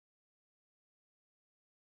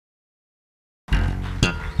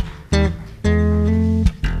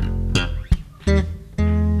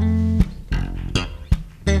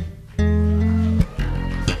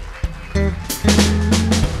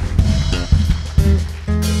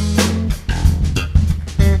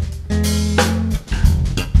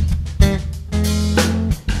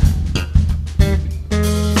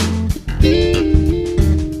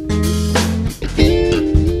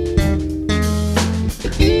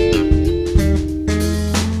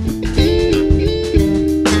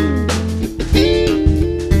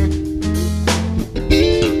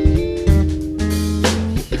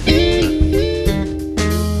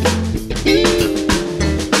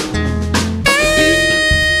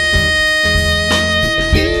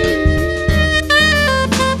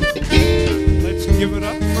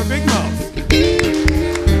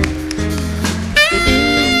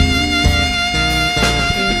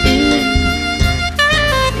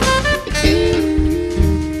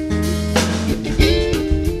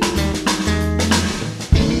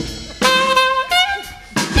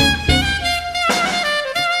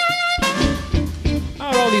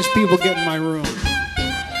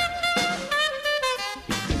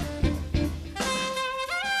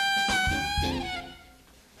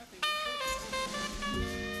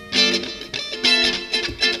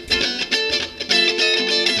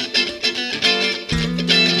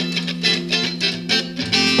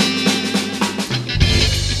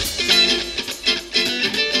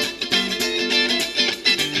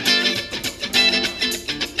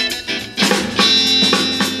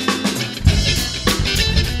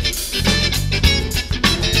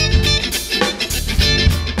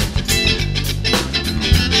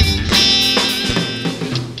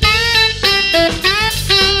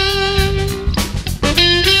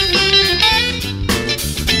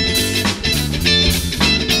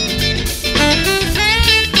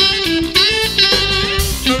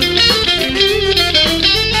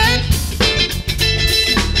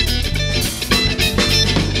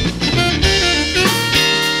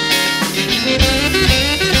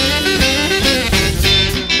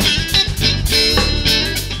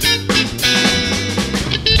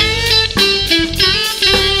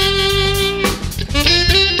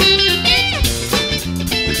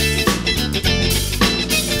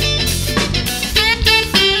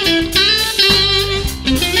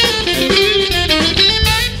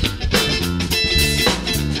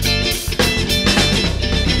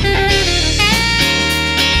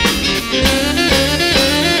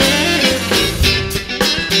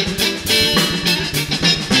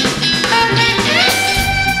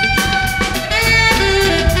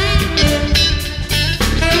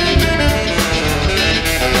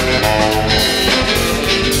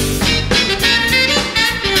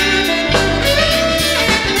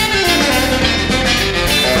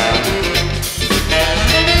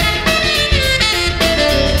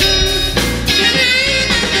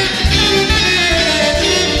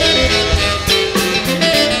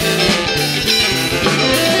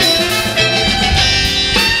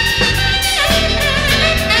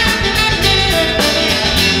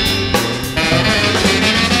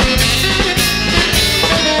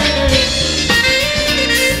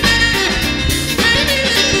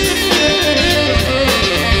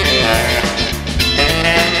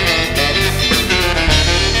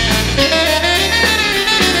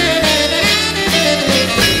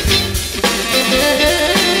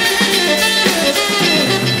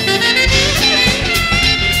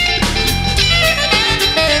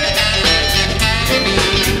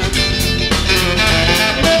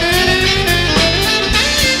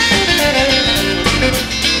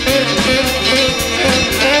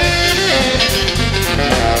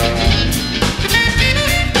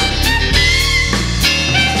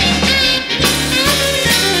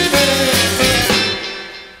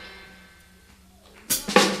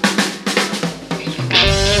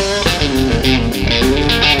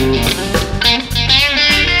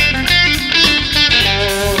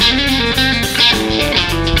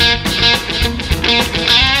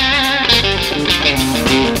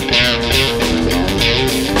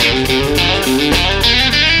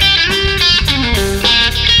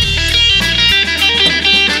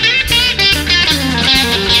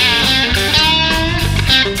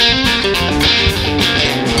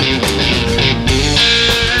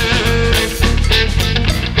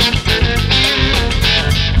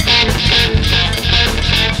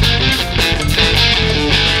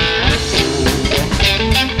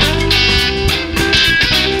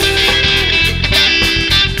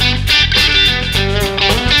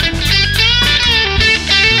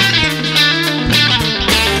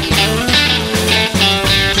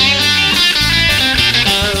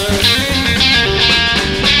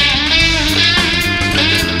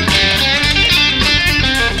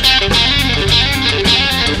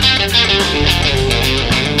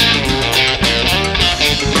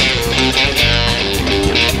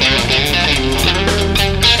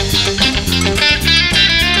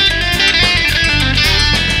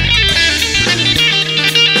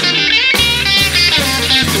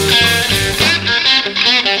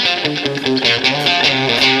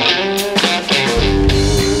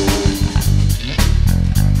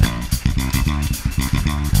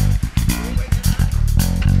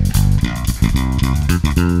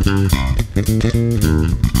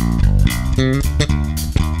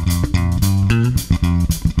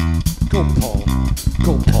Paul.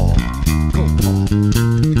 Go, Paul. Go, Paul.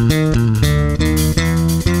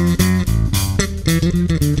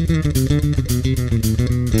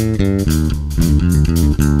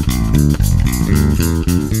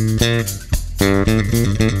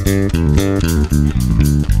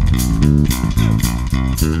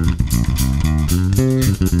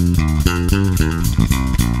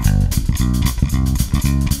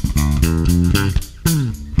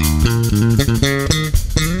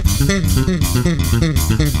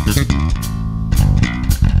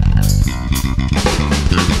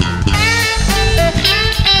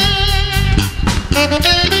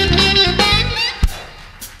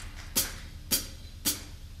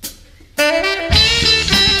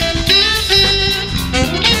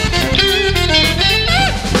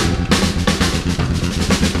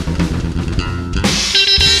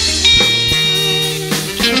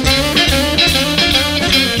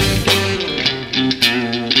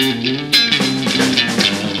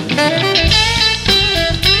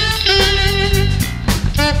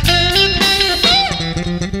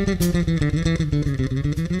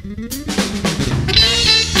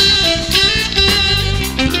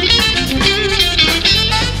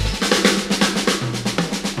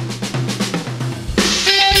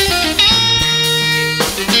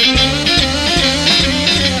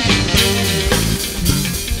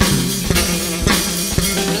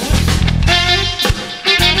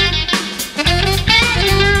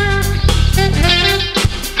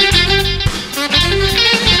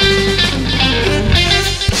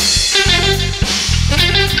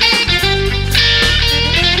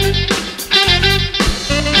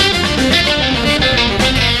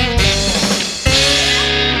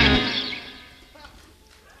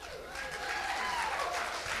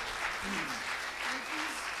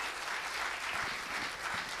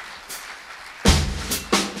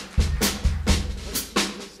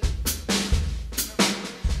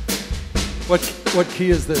 What key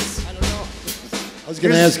is this? I don't know. I was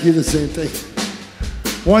going to ask you the same thing.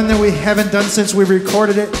 One that we haven't done since we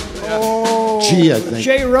recorded it. Oh, G, I think.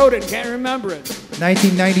 Jay wrote it, can't remember it.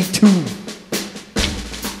 1992.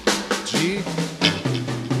 G?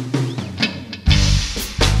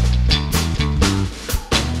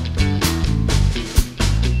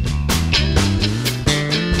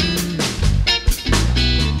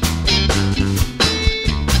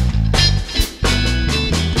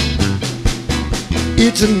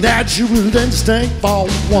 It's a natural instinct for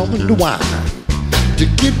a woman to whine. To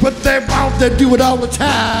get what they want, they do it all the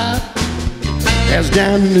time. As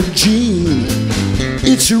down in the gene,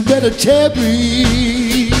 it's hereditary.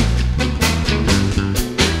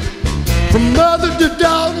 From mother to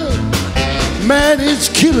daughter, man, it's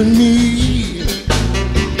killing me.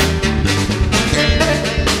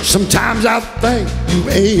 Sometimes I think you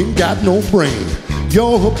ain't got no brain.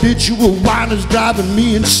 Your habitual whine is driving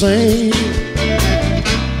me insane.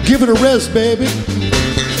 Give it a rest, baby.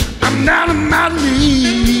 I'm not on my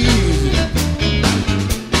knees.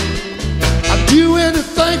 I'd do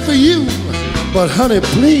anything for you, but honey,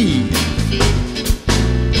 please.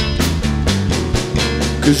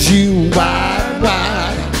 'Cause you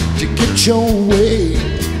whine to get your way.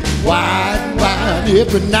 Whine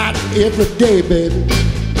every night, every day, baby.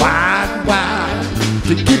 Whine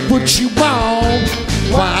to get what you want.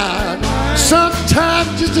 Whine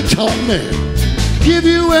sometimes just a torment. Give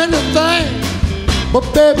you anything,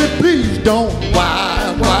 but baby, please don't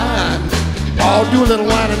whine. Oh, do a little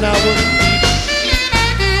whining now, will you?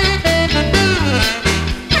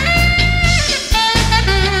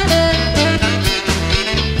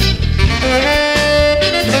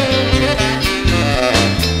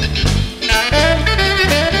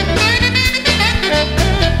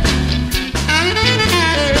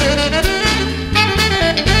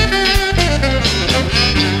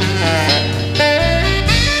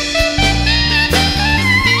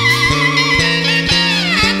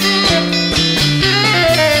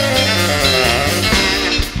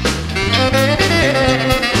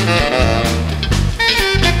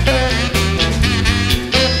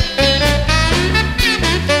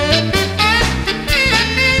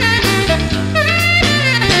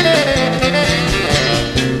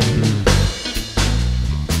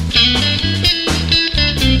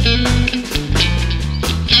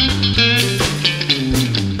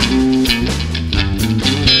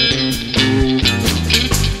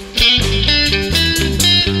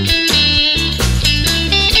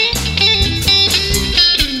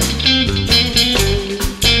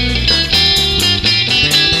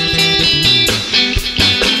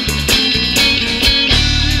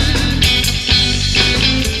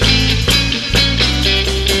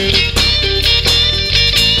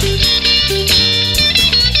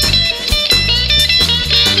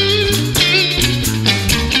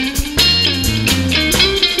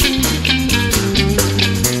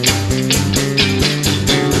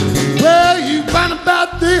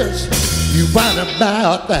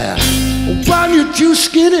 about that? When you're too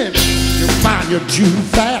skinny, you find you're too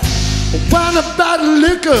fat. When about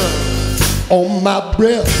liquor on my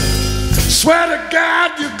breath, swear to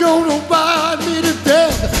God you're gonna ride me to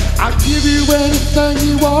death. I'll give you anything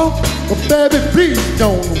you want, but baby please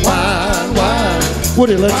don't whine, whine.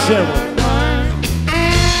 Woody, let's share one.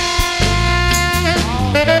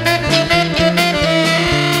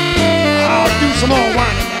 I'll do some more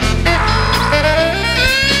whining.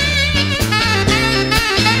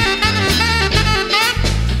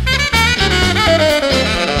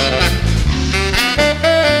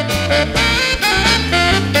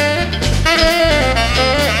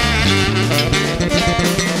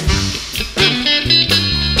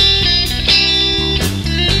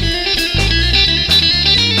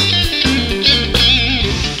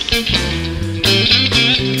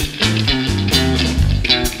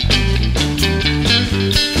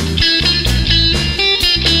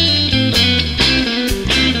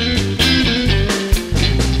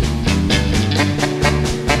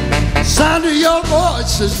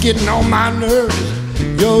 Is getting on my nerves.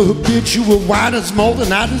 Your habitual whine is more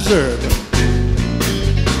than I deserve.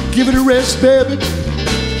 Give it a rest, baby.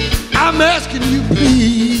 I'm asking you,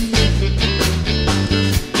 please.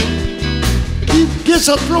 Guess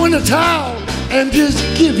I'll throw in the towel and just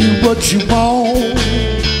give you what you want.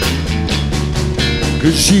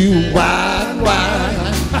 'Cause you whine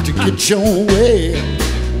to get your way.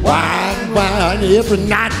 Whine every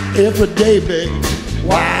night, every day, baby.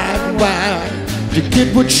 Whine to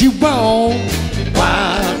get what you want.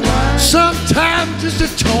 Why? Sometimes it's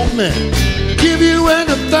atonement. Give you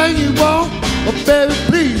anything you want, but baby,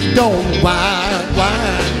 please don't whine.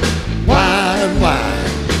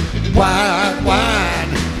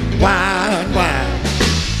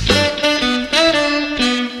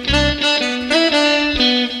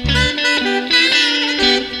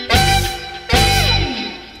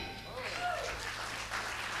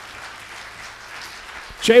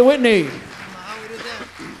 Jay Whitney.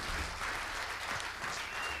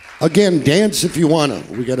 Again, dance if you wanna.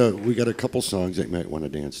 We got a couple songs that you might want to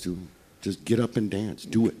dance to. Just get up and dance.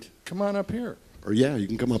 Do it. Come on up here. Or yeah, you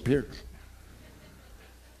can come up here.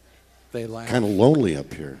 They laugh. Kind of lonely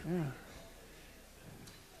up here. Yeah.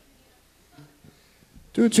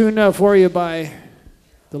 Do a tune for you by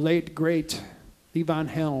the late, great Levon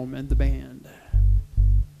Helm and the band.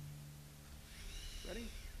 Ready?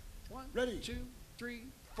 1, Ready. 2, 3,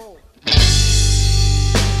 4.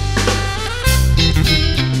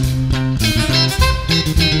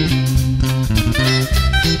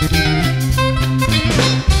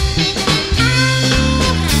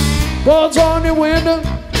 Boards on the window,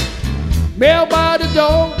 mail by the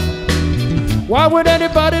door. Why would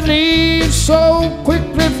anybody leave so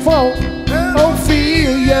quickly for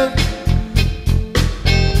Ophelia?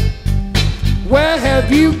 Where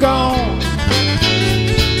have you gone?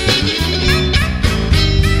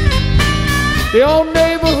 The old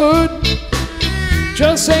neighborhood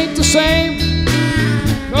just ain't the same.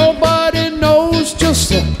 Nobody knows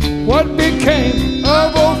just what became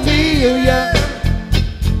of Ophelia.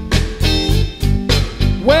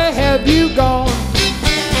 Where have you gone?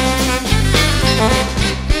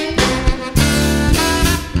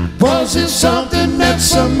 Was it something that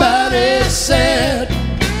somebody said?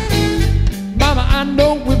 Mama, I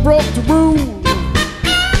know we broke the rules.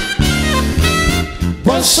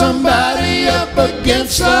 Was somebody up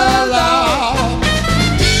against the law?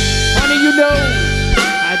 Honey, you know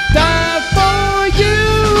I died for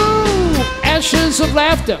you. Ashes of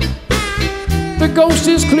laughter, the ghost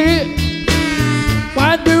is clear.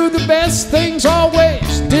 Why do the best things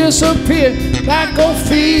always disappear like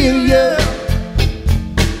Ophelia?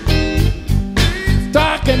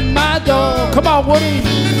 Darken my door. Come on, Woody.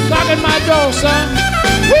 Darken my door, son.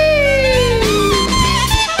 Whee!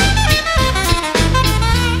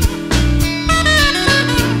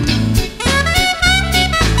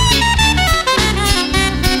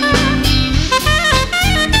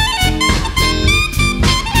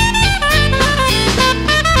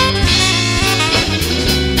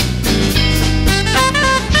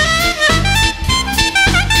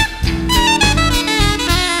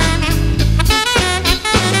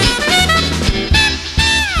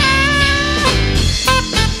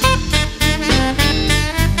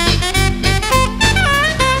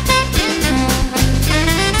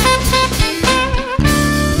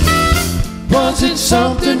 Was it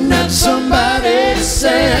something that somebody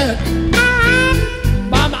said?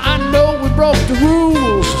 Mama, I know we broke the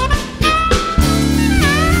rules.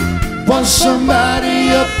 Was somebody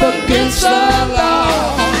up against the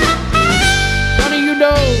law? Honey, you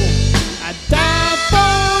know I died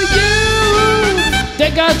for you.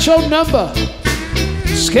 They got your number.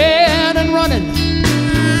 scared and running,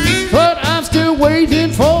 but I'm still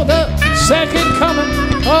waiting for the second coming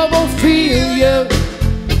of Ophelia.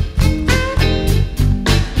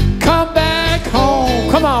 Come back home.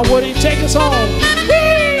 Come on, Woody, take us home.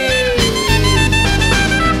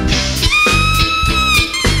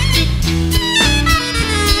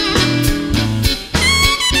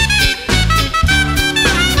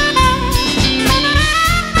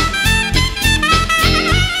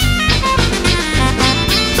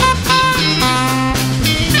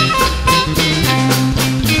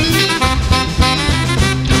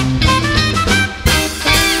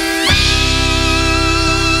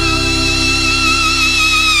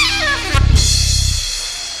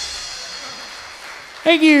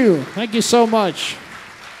 Thank you. Thank you so much.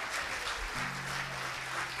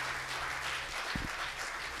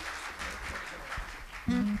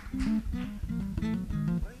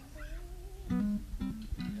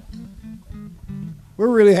 We're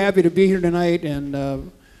really happy to be here tonight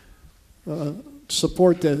and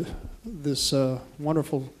support this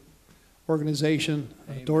wonderful organization,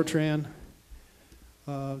 Dortran.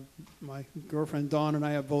 My girlfriend Dawn and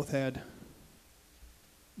I have both had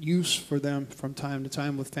use for them from time to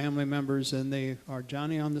time with family members, and they are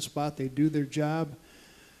Johnny on the spot. They do their job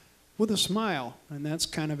with a smile, and that's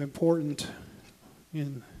kind of important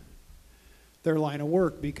in their line of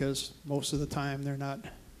work because most of the time they're not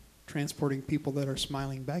transporting people that are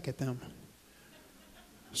smiling back at them.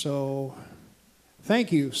 So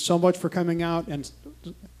thank you so much for coming out and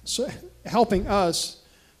helping us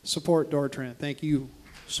support Dortran. Thank you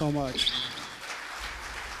so much.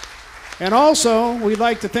 And also, we'd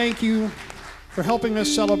like to thank you for helping us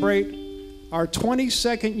celebrate our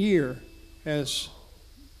 22nd year as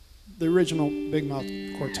the original Big Mouth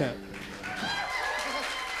Quartet.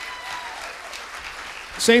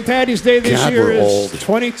 St. Patty's Day this year is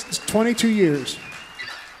 22 years.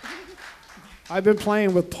 I've been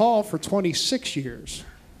playing with Paul for 26 years.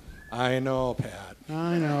 I know, Pat.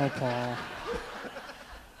 I know, Paul.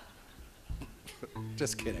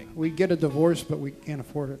 Just kidding. We get a divorce, but we can't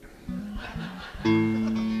afford it.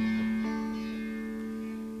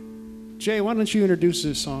 Jay, why don't you introduce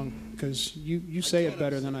this song? Because you say it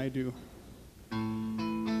better than I do.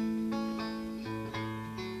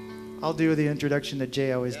 I'll do the introduction that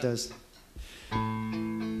Jay always does.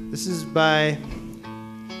 This is by...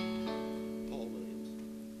 Paul Williams.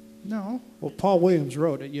 No. Well, Paul Williams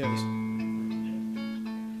wrote it, yes.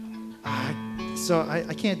 So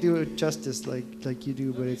I can't do it justice like you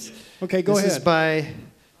do, but it's... Okay, go ahead. This is by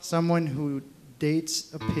someone who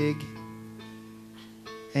dates a pig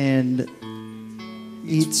and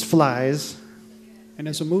eats flies. And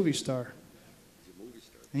is a movie star.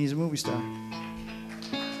 And he's a movie star.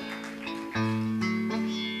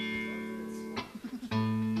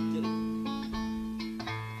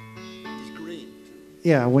 He's green.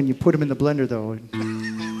 Yeah, when you put him in the blender, though.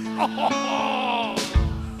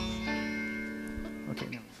 Okay,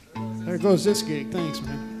 no. There goes this gig. Thanks,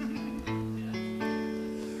 man.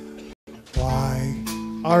 Why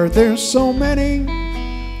are there so many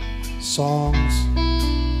songs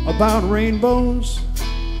about rainbows?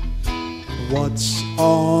 What's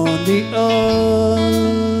on the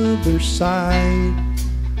other side?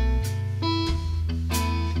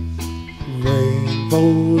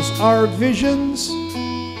 Rainbows are visions,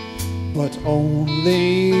 but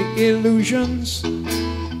only illusions.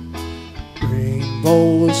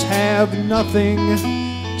 Rainbows have nothing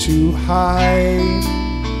to hide.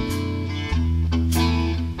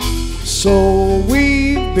 So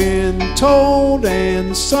we've been told,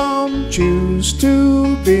 and some choose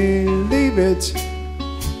to believe it.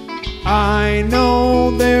 I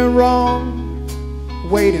know they're wrong.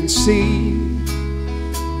 Wait and see.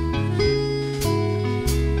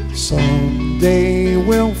 Someday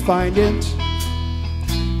we'll find it,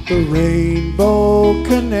 the rainbow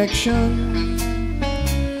connection,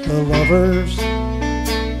 the lovers,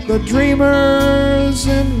 the dreamers,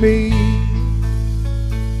 and me.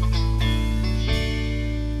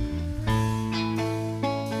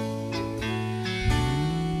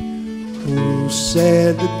 Who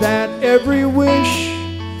said that every wish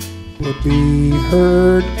would be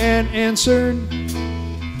heard and answered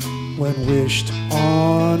when wished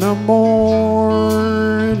on a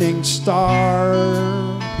morning star?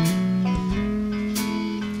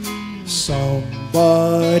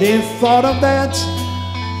 Somebody thought of that,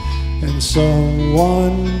 and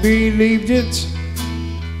someone believed it.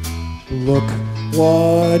 Look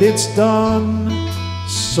what it's done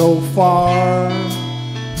so far.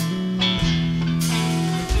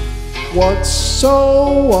 What's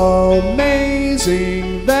so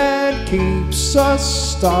amazing that keeps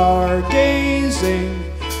us stargazing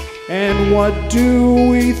And what do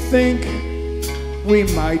we think we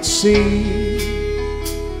might see?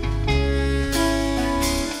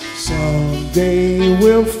 Someday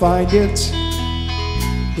we'll find it,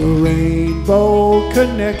 the rainbow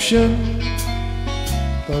connection,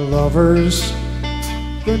 the lovers,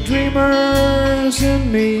 the dreamers, and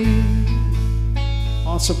me.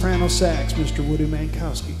 On soprano sax, Mr. Woody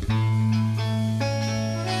Mankowski.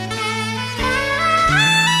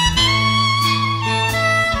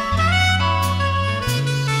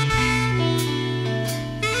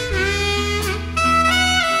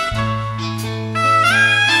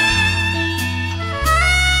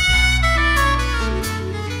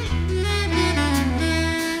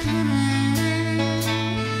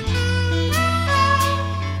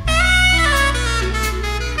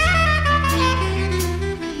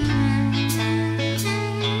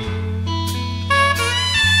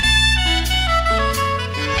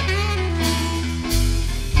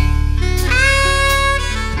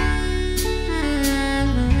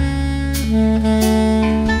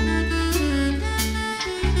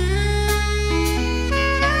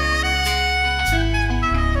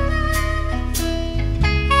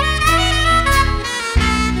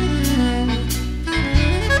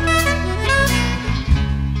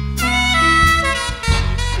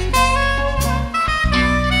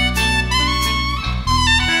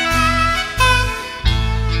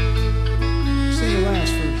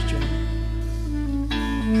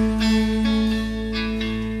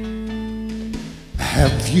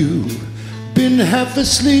 Have you been half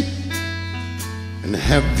asleep? And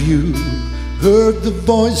have you heard the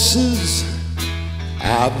voices?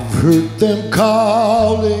 I've heard them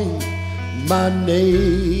calling my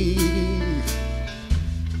name.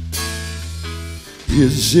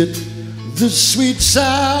 Is it the sweet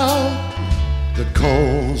sound that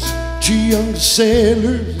calls to young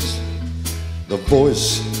sailors? The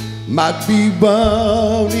voice might be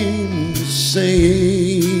wanting to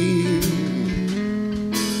sing.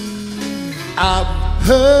 I've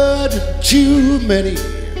heard it too many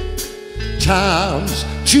times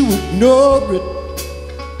to ignore it.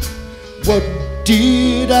 What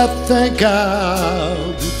did I think I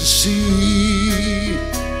would see?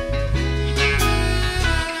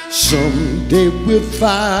 Someday we'll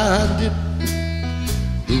find it,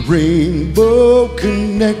 the rainbow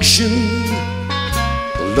connection,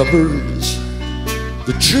 the lovers,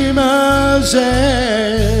 the dreamers,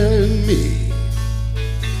 and me.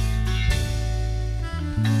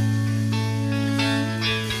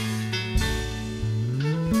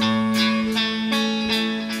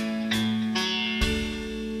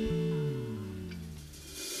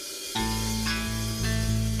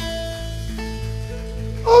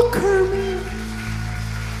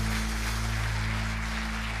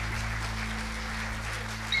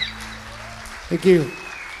 Thank you.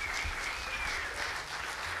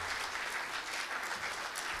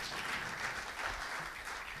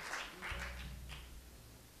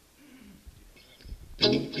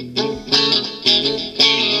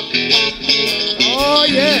 Oh,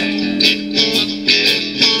 yeah.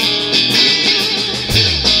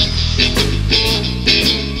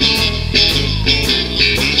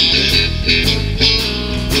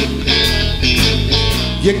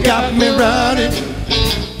 You got me running,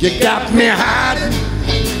 you got me hiding,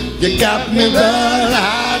 you got me run,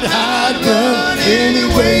 hide, run, any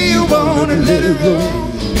way you wanna let it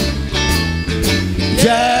roll.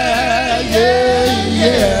 Yeah, yeah,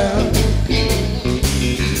 yeah.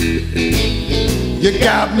 You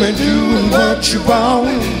got me doing what you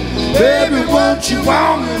want, baby, what you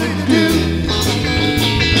want me to do.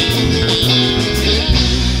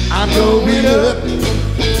 I'm going up,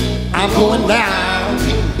 I'm going down,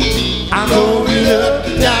 I'm going up,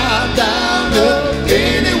 down, down, up,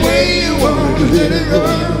 any way you want to let it go.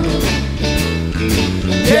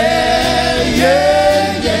 Yeah,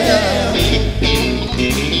 yeah, yeah.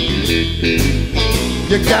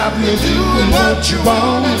 You got me doing what you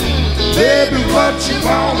want, baby, what you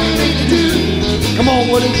want me to do. Come on,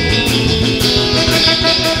 Woody.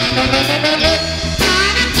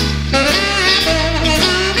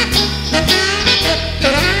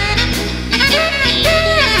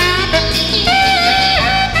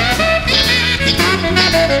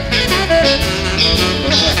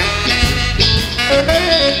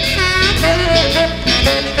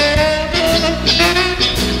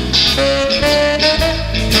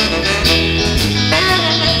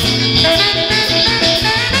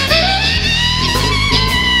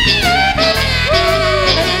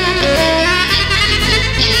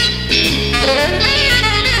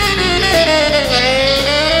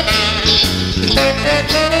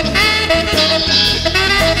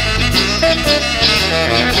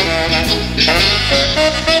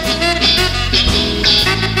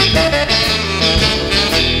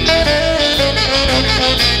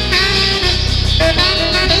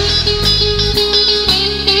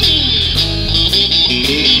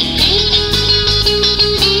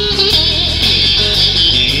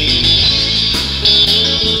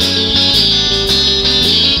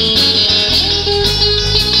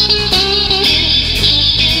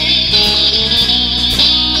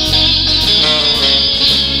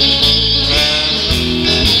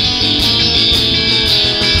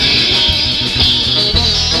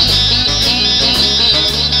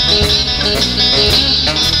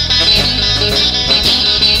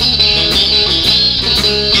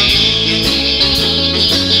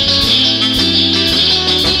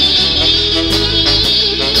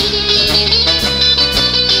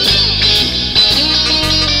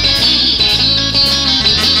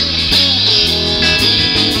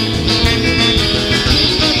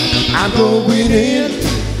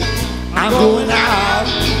 I'm going out.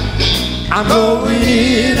 I'm going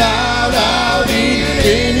in, out, in.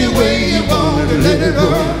 Any way you want to let it go.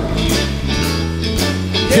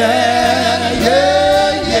 Yeah,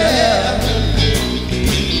 yeah, yeah.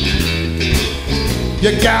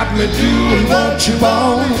 You got me doing what you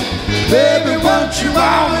want, baby, what you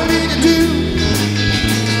want me to do.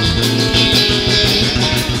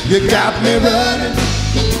 You got me running,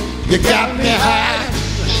 you got me high,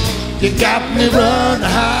 you got me run,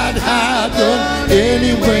 hide, run,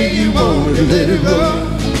 any way you want to let it go.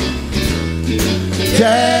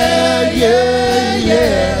 Yeah, yeah,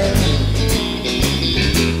 yeah.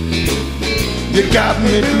 You got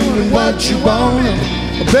me doing what you want,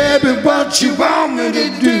 baby, what you want me to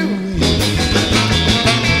do.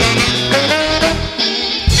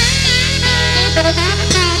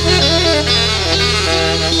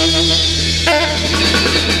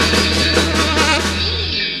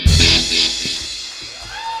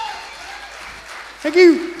 Thank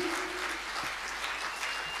you.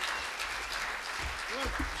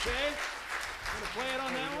 Shay, want to play it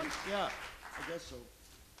on that one? Yeah, I guess so.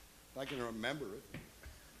 If I can remember it.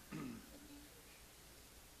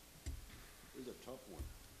 It's a tough one.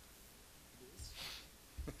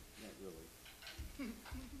 Not really.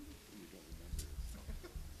 You don't remember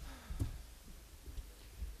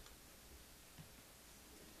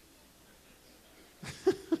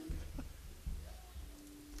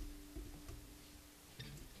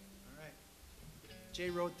All right. Jay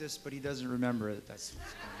wrote this, but he doesn't remember it. That's.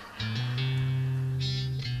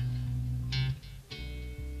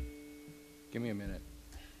 Give me a minute.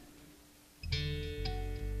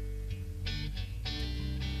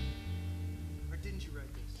 Or didn't you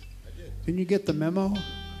write this? I did. Didn't you get the memo? Okay.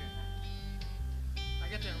 I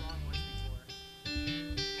got that wrong once before.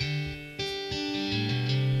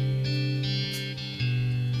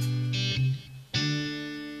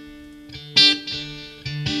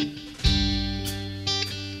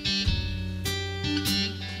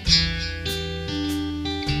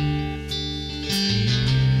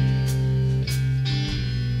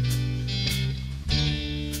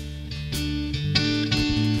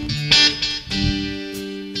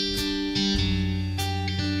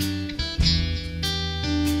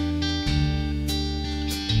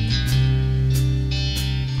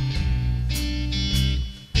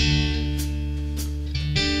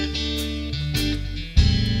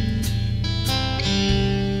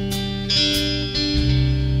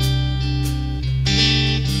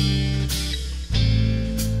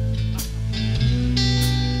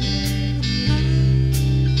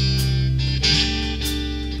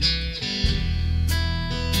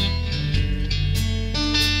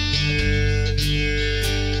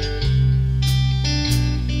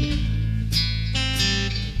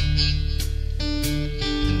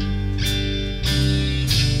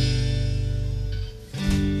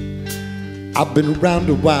 I've been around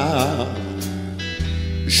a while.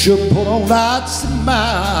 Should put on lots of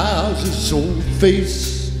miles. His old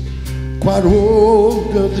face quite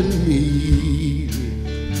older than me.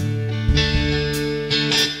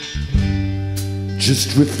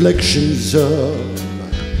 Just reflections of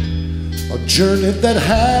a journey that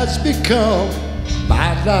has become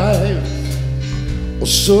my life, or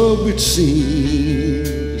so it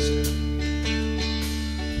seems.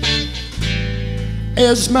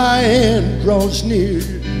 As my end draws near,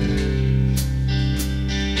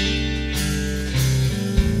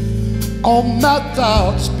 all my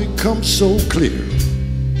thoughts become so clear.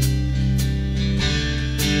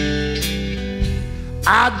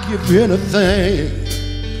 I'd give anything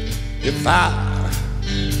if I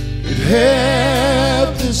could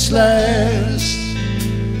have this last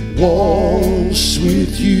waltz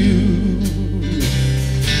with you.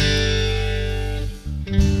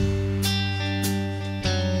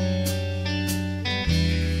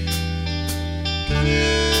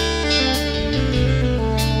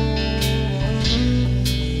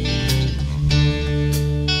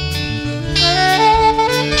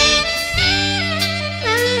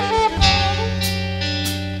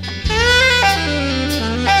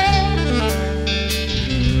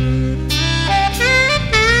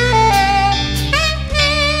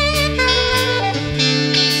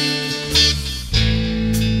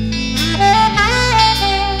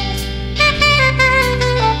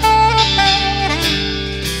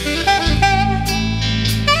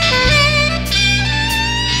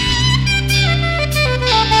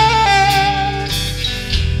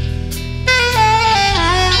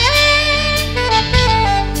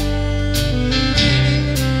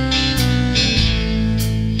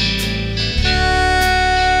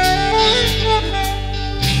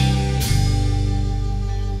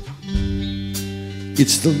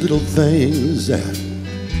 It's the little things that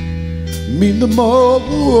mean the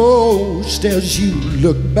most as you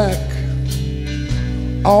look back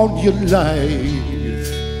on your life.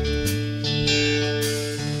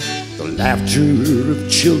 The laughter of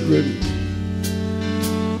children,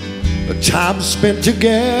 the time spent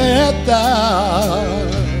together,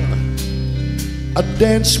 a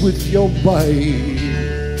dance with your wife.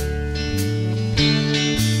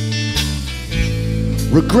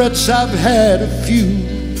 Regrets, I've had a few.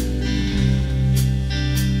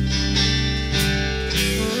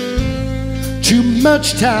 Too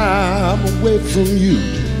much time away from you.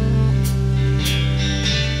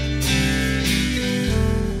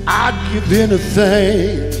 I'd give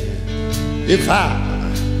anything if I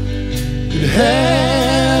could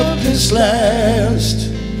have this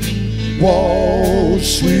last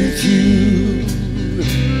waltz with you.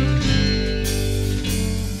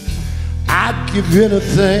 I'd give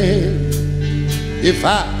anything if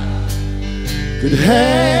I could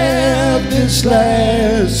have this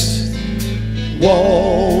last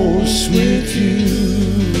waltz with you.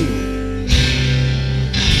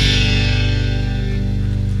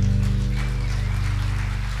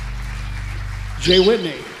 Jay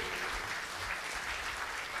Whitney.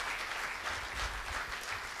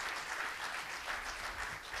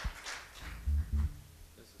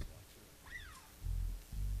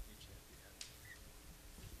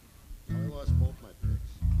 I lost both my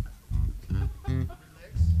picks.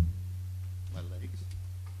 My legs.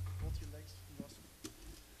 Both your legs.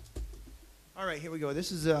 All right, here we go.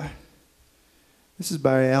 This is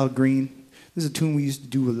by Al Green. This is a tune we used to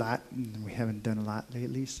do a lot, and we haven't done a lot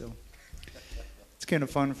lately, so it's kind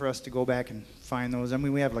of fun for us to go back and find those. I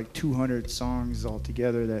mean, we have like 200 songs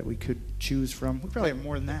altogether that we could choose from. We probably have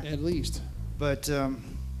more than that. At least. But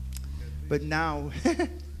now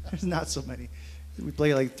there's not so many. We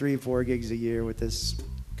play like 3 or 4 gigs a year with this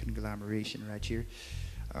conglomeration right here.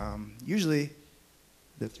 Usually,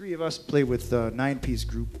 the 3 of us play with a 9-piece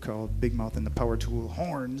group called Big Mouth and the Power Tool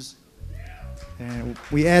Horns. And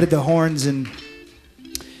we added the horns in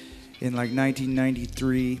like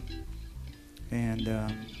 1993. And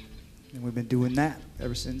we've been doing that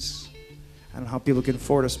ever since. I don't know how people can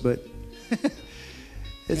afford us, but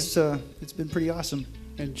it's been pretty awesome.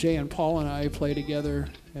 And Jay and Paul and I play together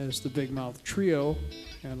as the Big Mouth Trio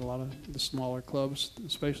at a lot of the smaller clubs,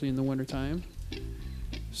 especially in the wintertime.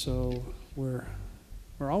 So we're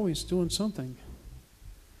always doing something.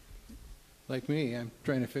 Like me, I'm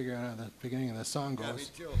trying to figure out how the beginning of the song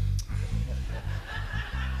goes.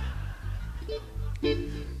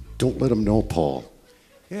 Don't let them know, Paul.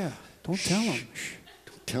 Yeah, don't tell them. Shh.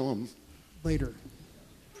 Don't tell them. Later.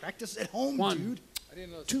 Practice at home, One. dude. I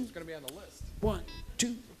didn't know this Two. was going to be on the list. 1,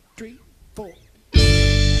 2, 3, 4.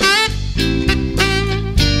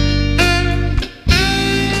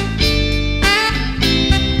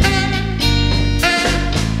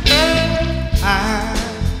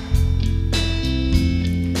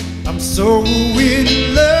 I'm so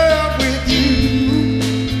in love with you.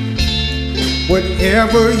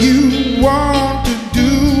 Whatever you want to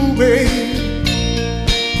do, babe,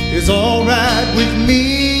 is all right with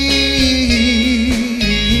me.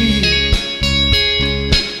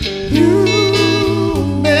 You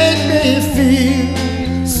make me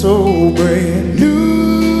feel so brand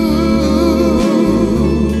new,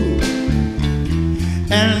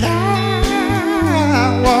 and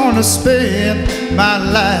I wanna spend my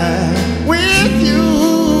life with you.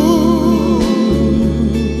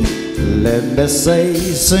 Let me say,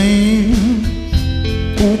 sing,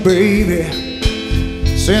 oh baby,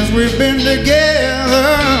 since we've been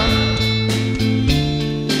together,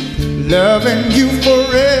 loving you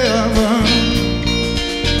forever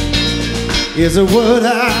is what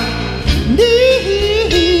I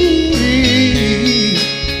need.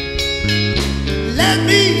 Let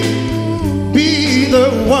me be the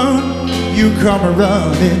one you come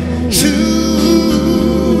running to,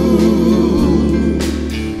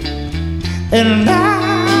 and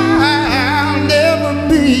I'll never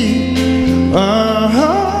be untrue.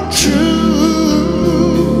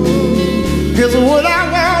 Here's what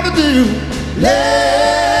I want to do.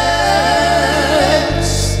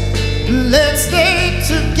 Let's stay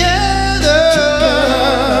together,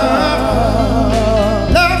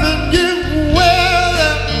 loving you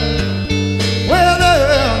whether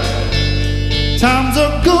times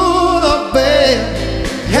are good or bad,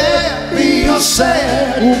 happy or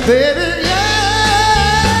sad. Oh, baby, yeah.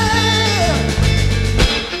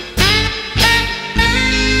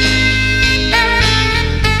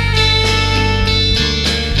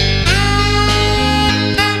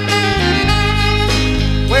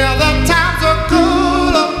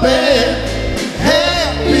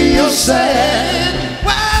 sad.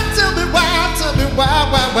 Why, tell me why, tell me why?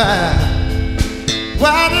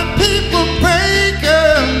 Why do people break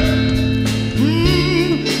up?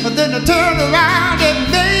 But then they turn around and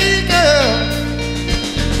make up.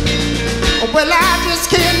 Well, I just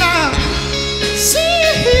cannot see.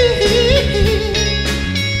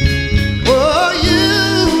 Oh, you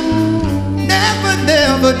never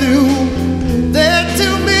do that to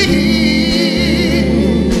me.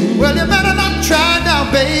 Well, you better not try now,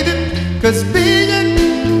 baby, 'cause being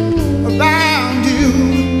around you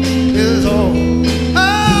is all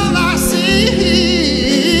I see.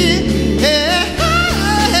 Yeah.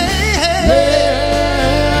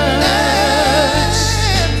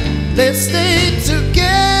 Let's stay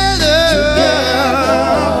together.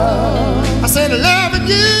 I said loving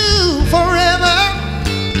you forever.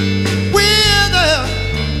 Whether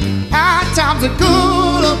our times are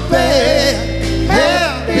good or bad,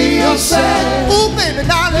 happy or sad. Ooh, baby,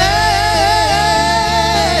 now let's.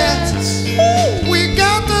 Ooh, we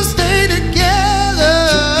got to stay together.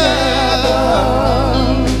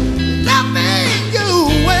 Loving you,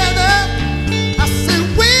 whether I said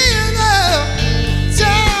whether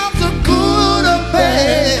times are good or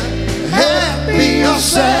bad, happy or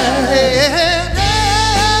sad.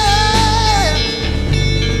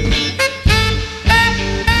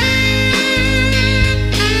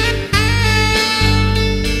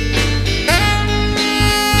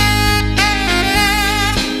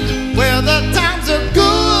 Whether times are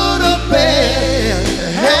good or bad,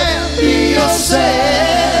 happy or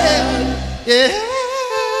sad. Yeah.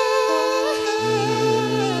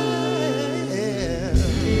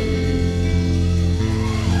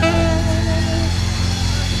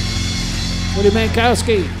 Judy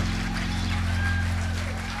Mankowski.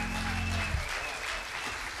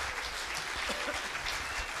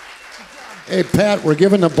 Hey, Pat, we're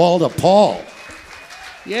giving the ball to Paul.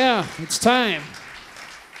 Yeah, it's time.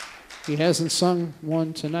 He hasn't sung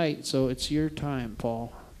one tonight, so it's your time,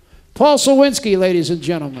 Paul. Paul Sowinski, ladies and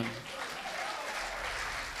gentlemen.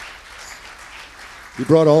 He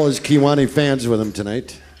brought all his Kiwani fans with him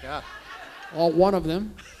tonight. Yeah, All one of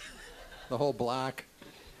them. the whole block.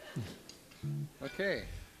 Okay.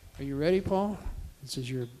 Are you ready, Paul?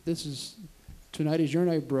 Tonight is your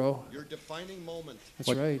night, bro. Your defining moment. That's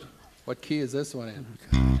What- right. What key is this one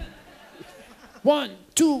in? 1,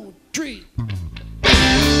 2, 3.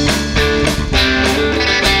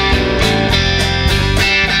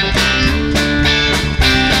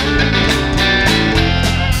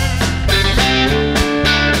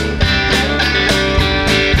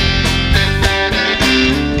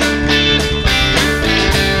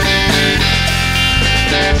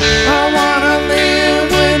 I wanna live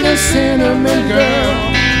with a cinnamon girl.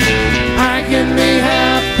 I can be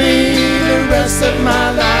happy the rest of my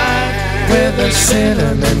life with a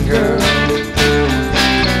cinnamon girl.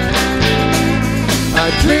 A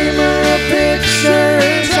dreamer of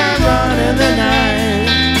pictures, I run in the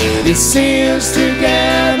night. You see us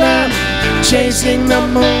together, chasing the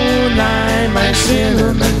moonlight, my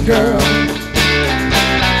cinnamon girl.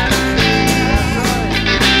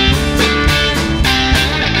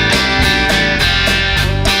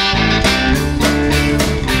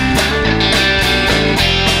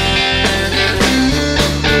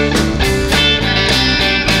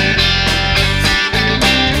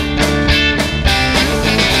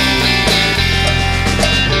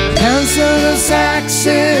 The sax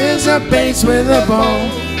is a bass with a bone.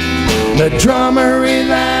 The drummer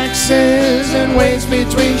relaxes and waits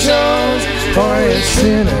between shows for his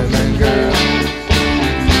cinnamon girl.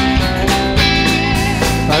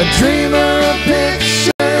 A dreamer of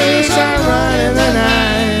pictures, I run in the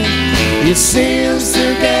night. You see us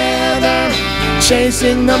together,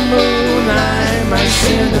 chasing the moonlight, my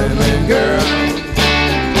cinnamon girl.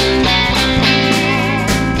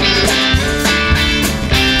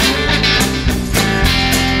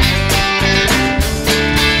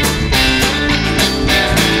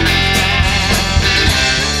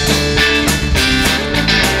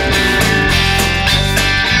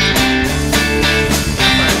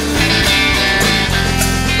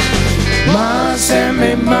 Send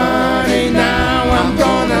me money now, I'm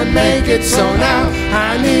gonna make it so now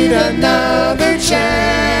I need another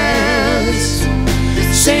chance.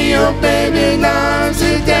 See your baby loves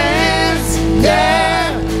to dance,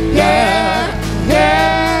 yeah, yeah,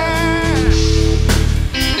 yeah.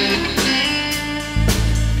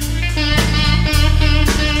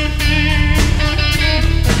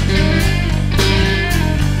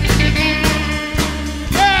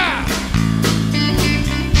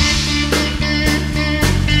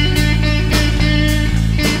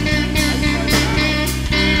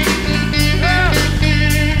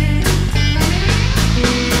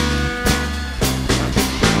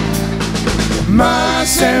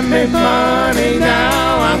 send me money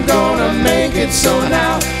now. I'm gonna make it so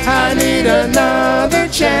now. I need another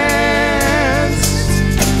chance.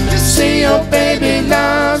 See your baby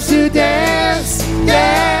loves to dance.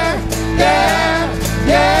 Yeah, yeah,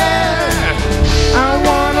 yeah. I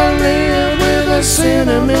wanna live with a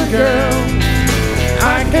cinnamon girl.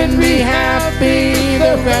 I can be happy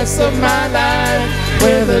the rest of my life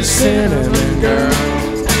with a cinnamon girl.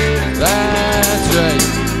 That's right.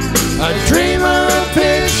 A dream of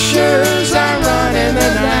pictures I run in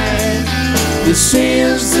the night. The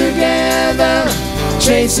scenes together,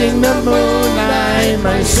 chasing the moonlight,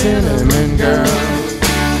 my cinnamon girl.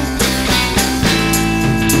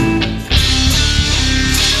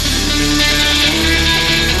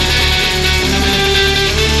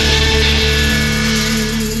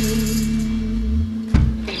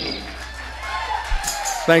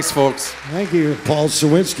 Thanks, folks. Thank you. Paul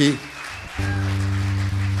Sowinski.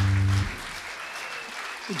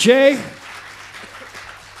 Jay?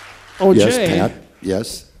 Oh, Yes, Jay. Pat.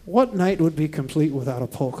 Yes, What night would be complete without a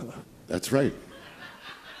polka? that's right.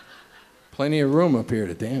 Plenty of room up here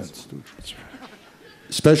to dance.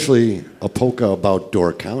 Especially a polka about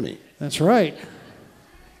Door County. That's right.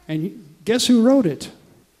 And guess who wrote it?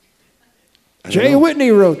 I don't Jay know.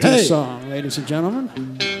 Whitney wrote this Hey. song, ladies and gentlemen.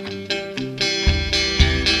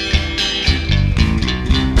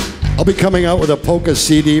 I'll be coming out with a polka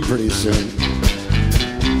CD pretty soon.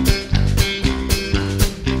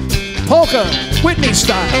 Polka, Whitney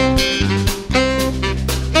style.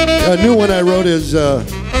 A new one I wrote is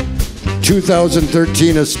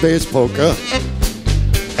 2013 A Space Polka.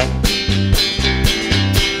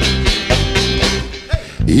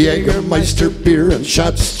 Jägermeister beer and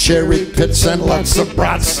shots, cherry pits and lots of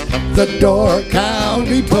brats. The Door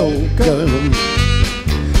County Polka.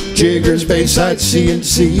 Jiggers, Bayside,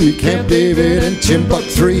 CNC, Camp David and Timbuk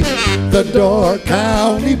 3. The Door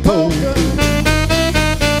County Polka.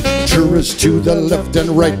 Tourists to the left and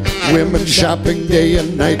right, women shopping day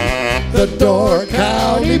and night. The Door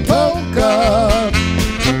County Polka.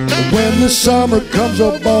 When the summer comes,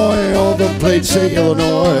 oh boy, all the plates say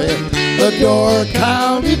Illinois. The Door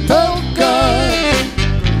County Polka.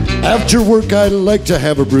 After work, I like to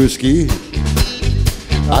have a brewski.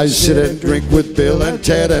 I sit and drink with Bill and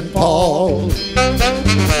Ted and Paul.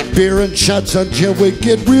 Beer and shots until we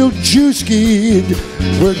get real juicy.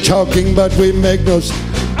 We're talking, but we make no.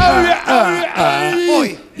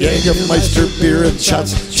 Jägermeister beer and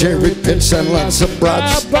shots, cherry pits and lots of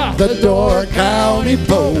brats. The Door County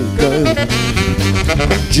Polka.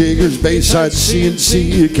 Jiggers, Bayside,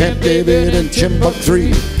 CNC, Camp David and Timbuk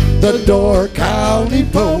 3. The Door County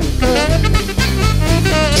Polka.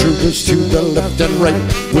 Troopers to the left and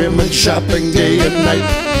right, women shopping day and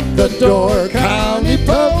night. The Door County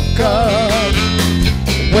Polka.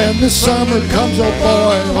 When the summer comes, oh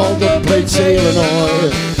boy, all the plates say Illinois.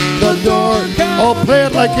 The Door County. Oh, play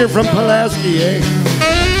it like you're from Pulaski, eh?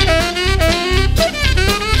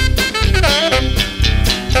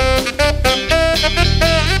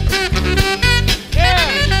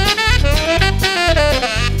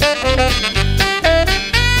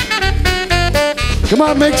 Come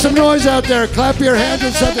on, make some noise out there. Clap your hands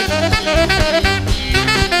or something.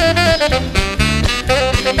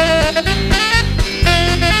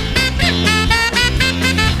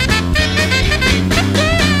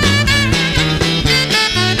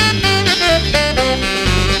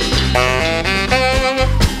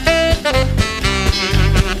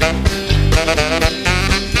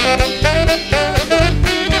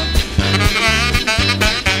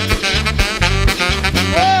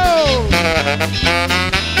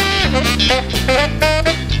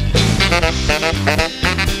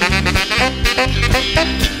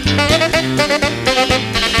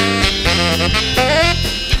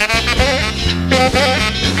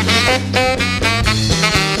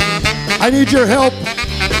 I need your help.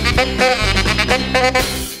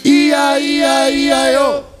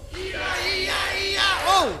 E-I-E-I-E-I-O.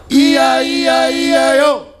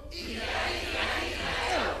 E-I-E-I-E-I-O.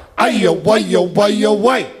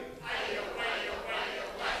 Ayo-why-yo-why-yo-why.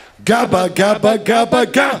 Gabba, gabba, gabba,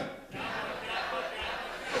 ga.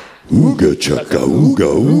 Ooga chaka, ooga,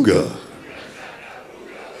 ooga.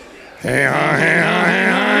 Hey-ha, hey-ha,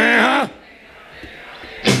 hey-ha, hey-ha.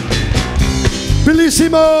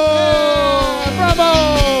 Bellissimo! Bravo!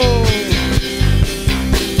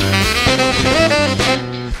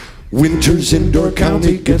 Winters in Door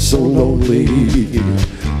County get so lonely.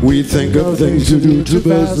 We think of things to do to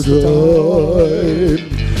pass the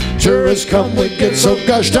time. Tourists come, we get so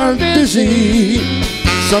gosh darn busy.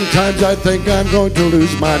 Sometimes I think I'm going to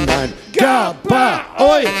lose my mind. Gabba,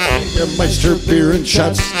 oi! Meister beer and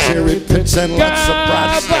shots, cherry pits and lots of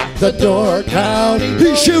brats. The door count,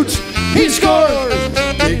 he shoots, he scores.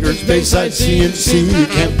 Baker's Bayside CNC,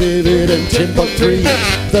 Camp David and Timbuktu.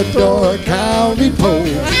 The door county pole.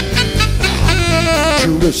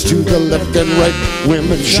 Judas to the left and right,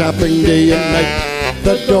 women shopping day and night.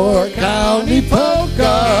 The door county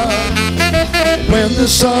polka. When the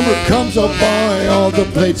summer comes, oh boy, all the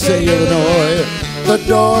plates say Illinois. The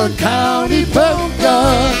door county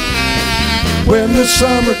polka. When the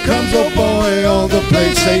summer comes, oh boy, all the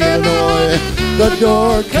plates say Illinois. The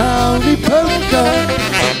door county polka.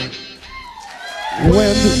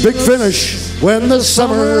 When the big finish, when the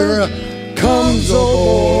summer comes,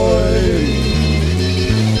 oh boy.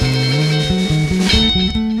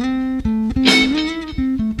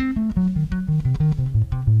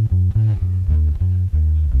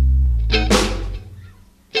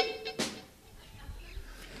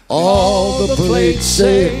 All the plates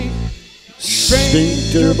say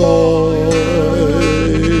Sphincter boy.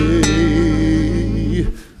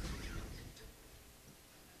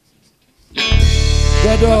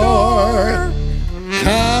 The door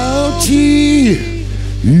county.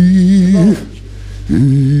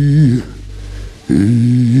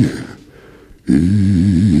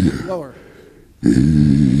 Lower.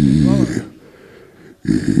 Lower.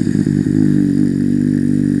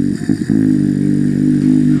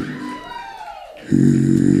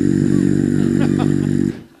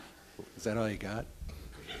 Is that all you got?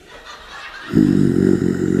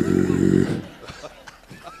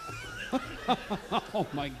 Oh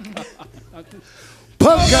my God.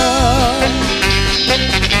 Polka.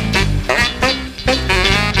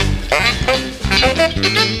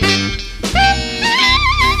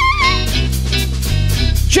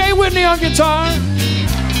 Jay Whitney on guitar.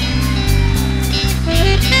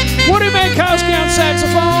 Woody Mankowski on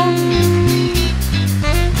saxophone.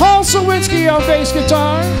 Sowinski on bass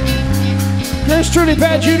guitar. Here's truly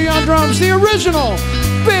Pat Judy on drums. The original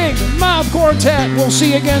Big Mouth Quartet. We'll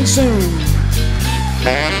see you again soon.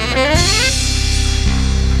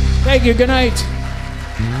 Thank you. Good night.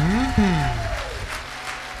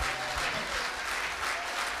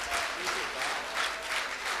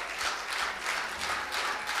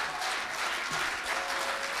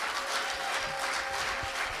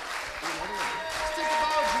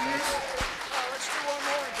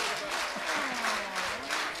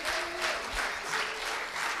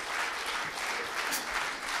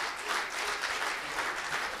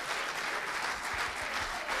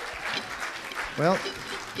 Well,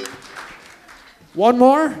 One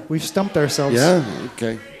more? we've stumped ourselves. Yeah,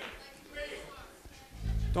 okay.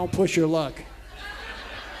 Don't push your luck.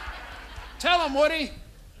 Tell him, Woody.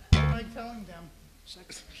 I'm telling them.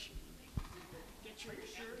 Get your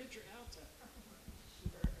alto.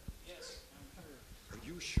 Yes, I'm sure. Are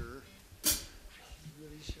you sure?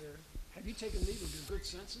 Really sure. Have you taken leave of your good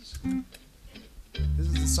senses? This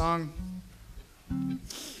is the song.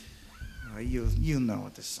 Oh, you know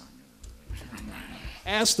what this song is.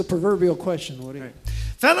 Ask the proverbial question, Woody. Right.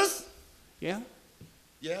 Fellas, Yeah?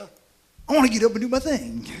 Yeah. I want to get up and do my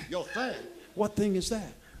thing. Your thing. What thing is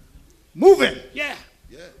that? Moving, Yeah.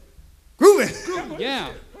 Yeah. grooving, Yeah.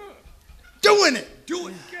 doing it Do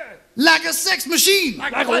it. like a sex machine.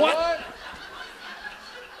 Like a what?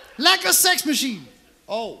 Like a sex machine.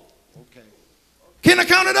 Oh, okay. Can I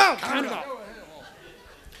count it out? Count it out.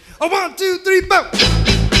 1, 2, 3, 4.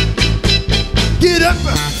 Get up,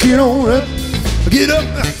 Get on up. get up,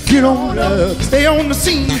 Get on up. stay on the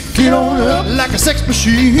scene. Get on up. Like a sex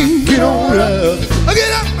machine. Get on up.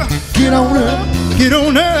 Get up, Get on up. get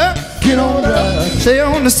on up, Get on up. stay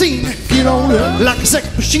on the scene. Get on up. Like a sex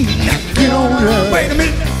machine. Get on up. Wait a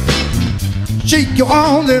minute. Shake your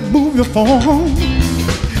arms and move your form.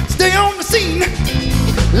 Stay on the scene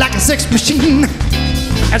like a sex machine.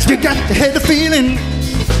 As you got to have the feeling,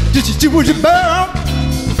 just to do what you burn.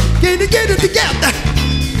 Get it together.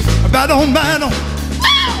 Right on.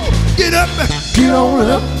 Get up, Get on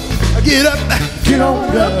up. get up, Get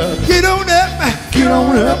on up. get on up, Get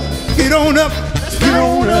on up. get on up. Get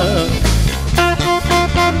on up.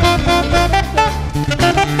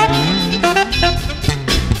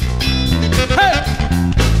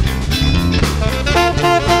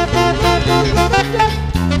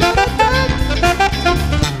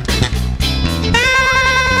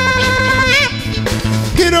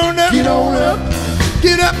 Get on up, Get on up.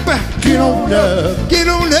 get up, Get on up. get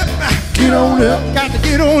on up. Get on up. Got to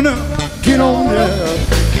get on up. Get on up.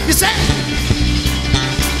 You say?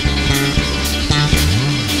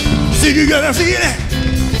 See, you gotta feel it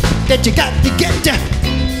that you got to get ya.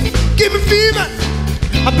 Give me fever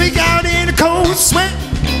I big out in the cold sweat,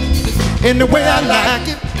 and the way I like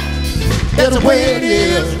it, that's the way it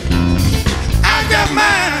is. I got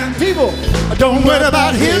mine, people. Don't worry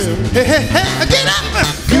about his. Hey, hey, hey, get up,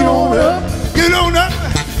 get on up, get on up,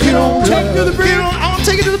 get on. Take it to the bridge. I want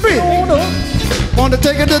to take it to the bridge. Want to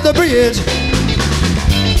take it to the bridge.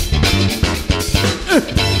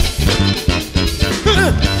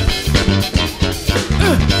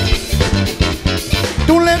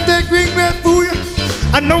 Don't let that greengrass fool you.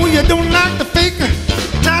 I know you don't like the faker.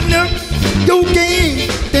 Tighten up your game,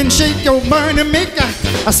 then shake your money maker.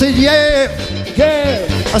 I said yeah, yeah.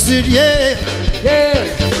 I said yeah,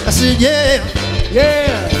 yeah. I said yeah,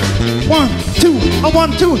 yeah. 1, 2, I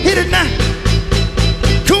 1, 2, hit it now.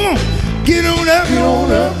 Come on, get on up, get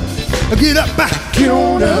on up. Get up, get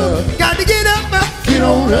on up. Got to get up, get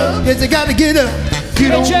on up. Yes, you got to get up,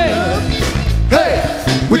 get on up. Hey,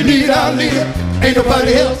 we need our leader. Ain't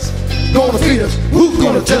nobody else gonna feed us. Who's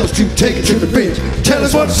gonna tell us to take it to the bridge? Tell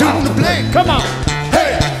us what's on the plate. Come on.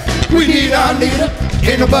 Hey, we need our leader.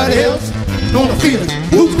 Ain't nobody else gonna feed us.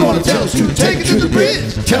 Who's gonna tell us to take it to the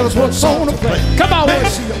bridge? Tell us what's on the plate. Come on, man.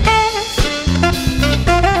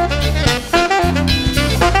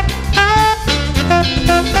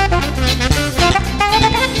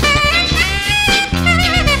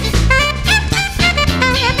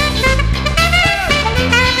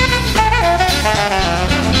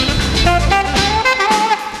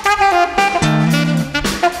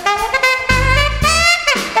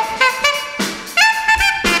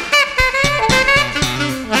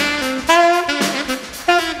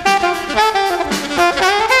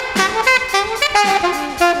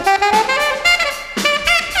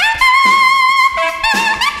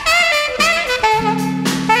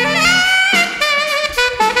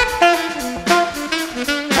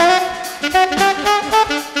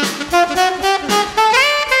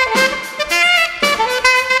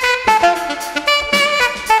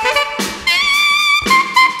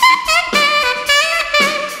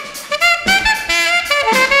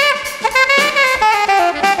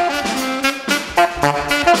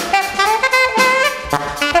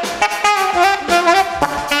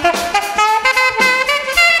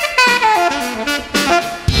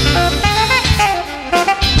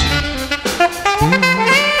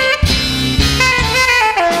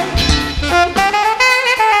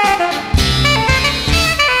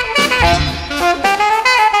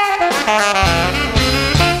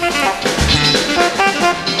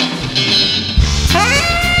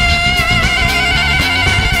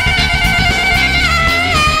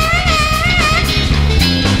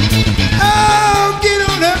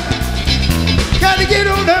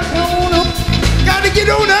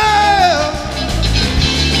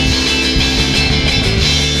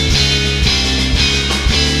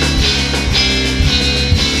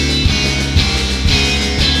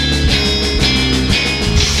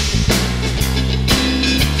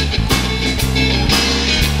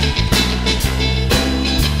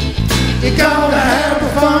 You're gonna have a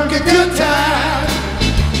funky good time.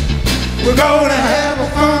 We're gonna have a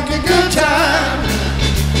funky good time.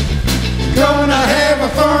 Gonna have a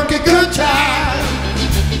funky good time.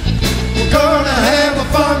 We're gonna have a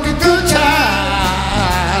funky good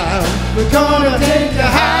time. We're gonna take you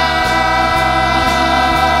higher.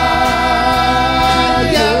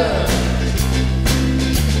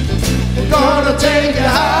 We're gonna take you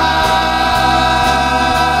higher.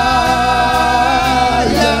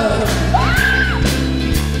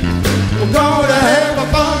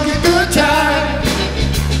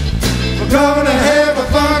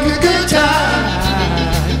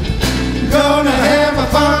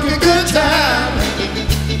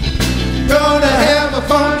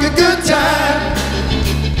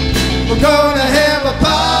 Gonna have a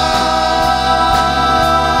party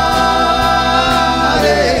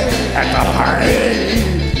at the party.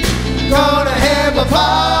 Gonna have a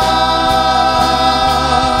party.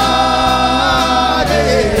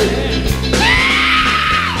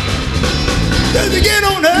 Just to get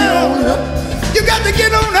on up. You got to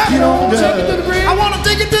get on up. Take it to the bridge. I want to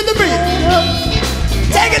take it to the bridge.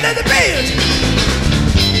 Take it to the bridge.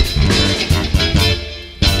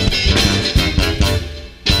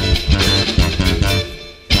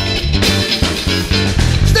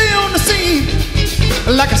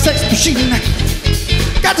 Like a sex machine.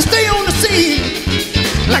 Got to stay on the scene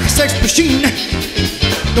like a sex machine.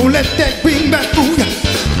 Don't let that greenback fool you.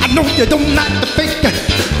 I know you don't like the fake.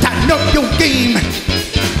 Tighten up your game.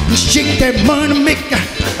 You shake that money maker.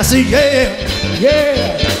 I say yeah,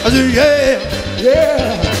 yeah. I say yeah,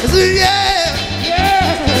 yeah. I say yeah,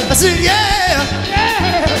 yeah. I say yeah,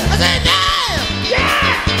 yeah. I say yeah, yeah.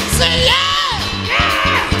 Say yeah, yeah.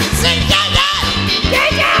 Say yeah, yeah,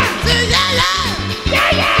 yeah, yeah.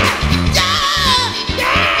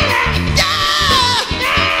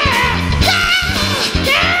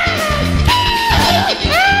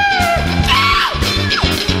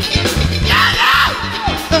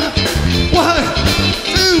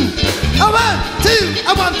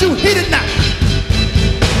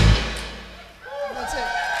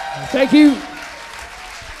 Thank you.